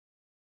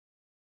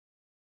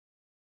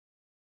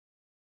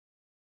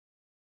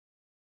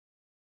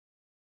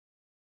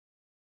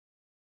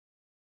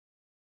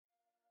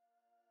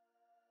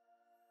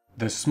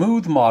The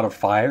Smooth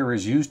modifier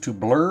is used to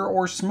blur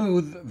or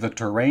smooth the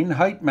terrain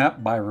height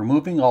map by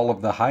removing all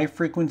of the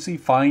high-frequency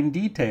fine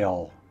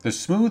detail. The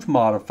Smooth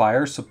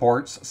modifier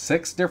supports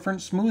 6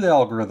 different smooth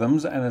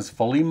algorithms and is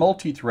fully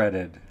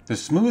multi-threaded. The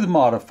Smooth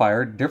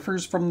modifier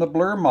differs from the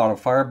Blur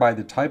modifier by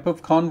the type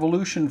of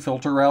convolution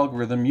filter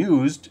algorithm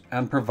used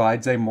and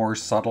provides a more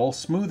subtle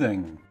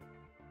smoothing.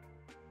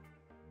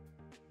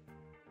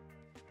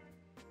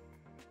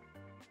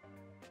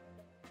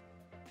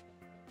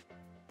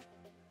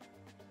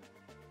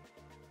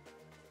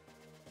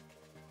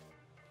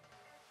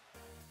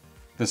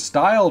 The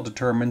style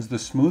determines the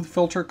smooth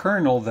filter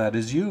kernel that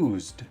is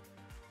used.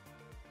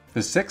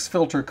 The 6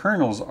 filter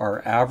kernels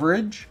are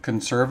average,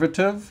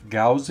 conservative,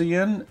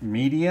 Gaussian,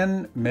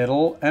 median,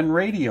 middle, and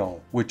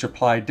radial, which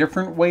apply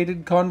different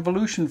weighted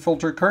convolution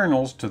filter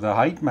kernels to the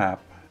height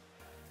map.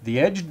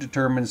 The edge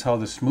determines how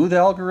the smooth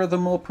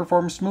algorithm will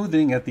perform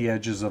smoothing at the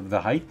edges of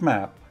the height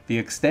map. The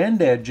extend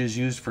edge is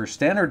used for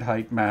standard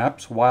height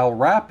maps, while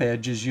wrap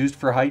edge is used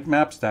for height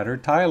maps that are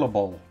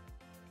tileable.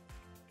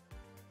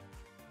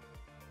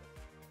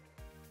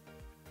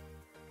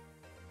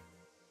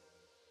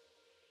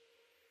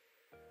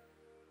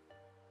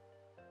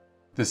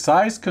 The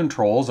size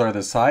controls are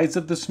the size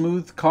of the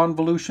smooth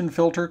convolution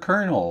filter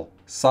kernel.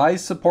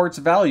 Size supports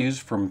values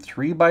from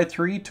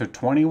 3x3 to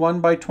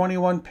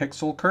 21x21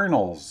 pixel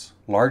kernels.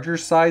 Larger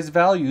size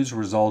values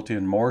result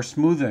in more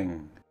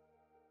smoothing.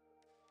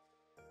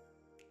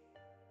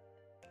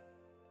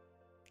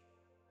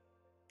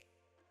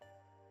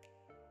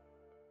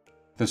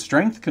 The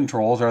strength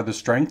controls are the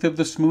strength of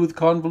the smooth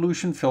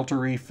convolution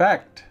filter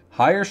effect.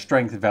 Higher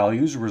strength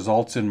values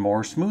results in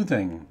more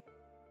smoothing.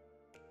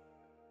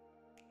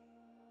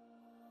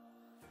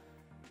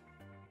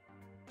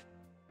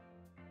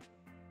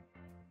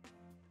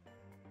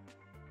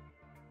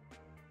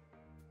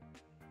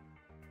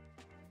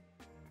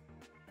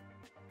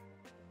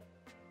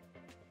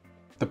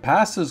 The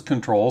passes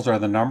controls are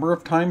the number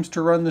of times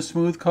to run the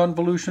smooth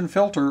convolution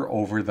filter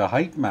over the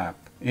height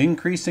map.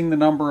 Increasing the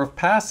number of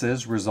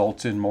passes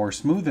results in more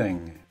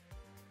smoothing.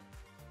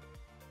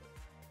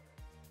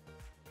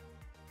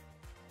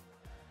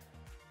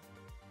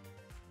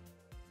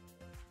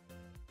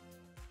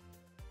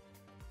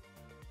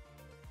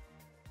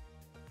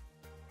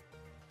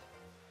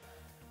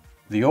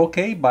 The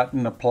OK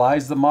button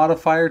applies the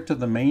modifier to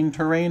the main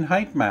terrain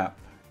height map.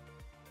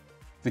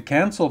 The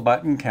Cancel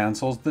button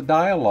cancels the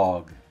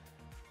dialog.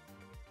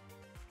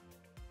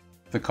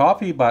 The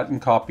Copy button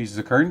copies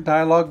the current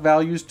dialog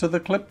values to the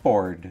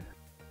clipboard.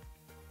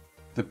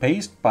 The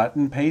Paste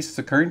button pastes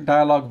the current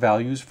dialog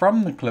values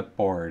from the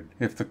clipboard.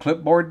 If the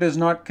clipboard does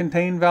not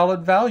contain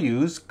valid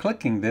values,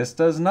 clicking this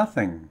does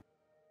nothing.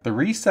 The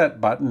Reset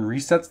button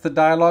resets the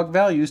dialog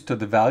values to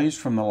the values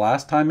from the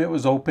last time it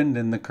was opened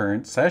in the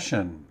current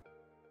session.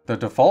 The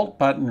Default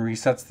button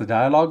resets the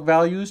dialog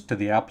values to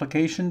the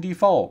application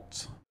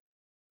defaults.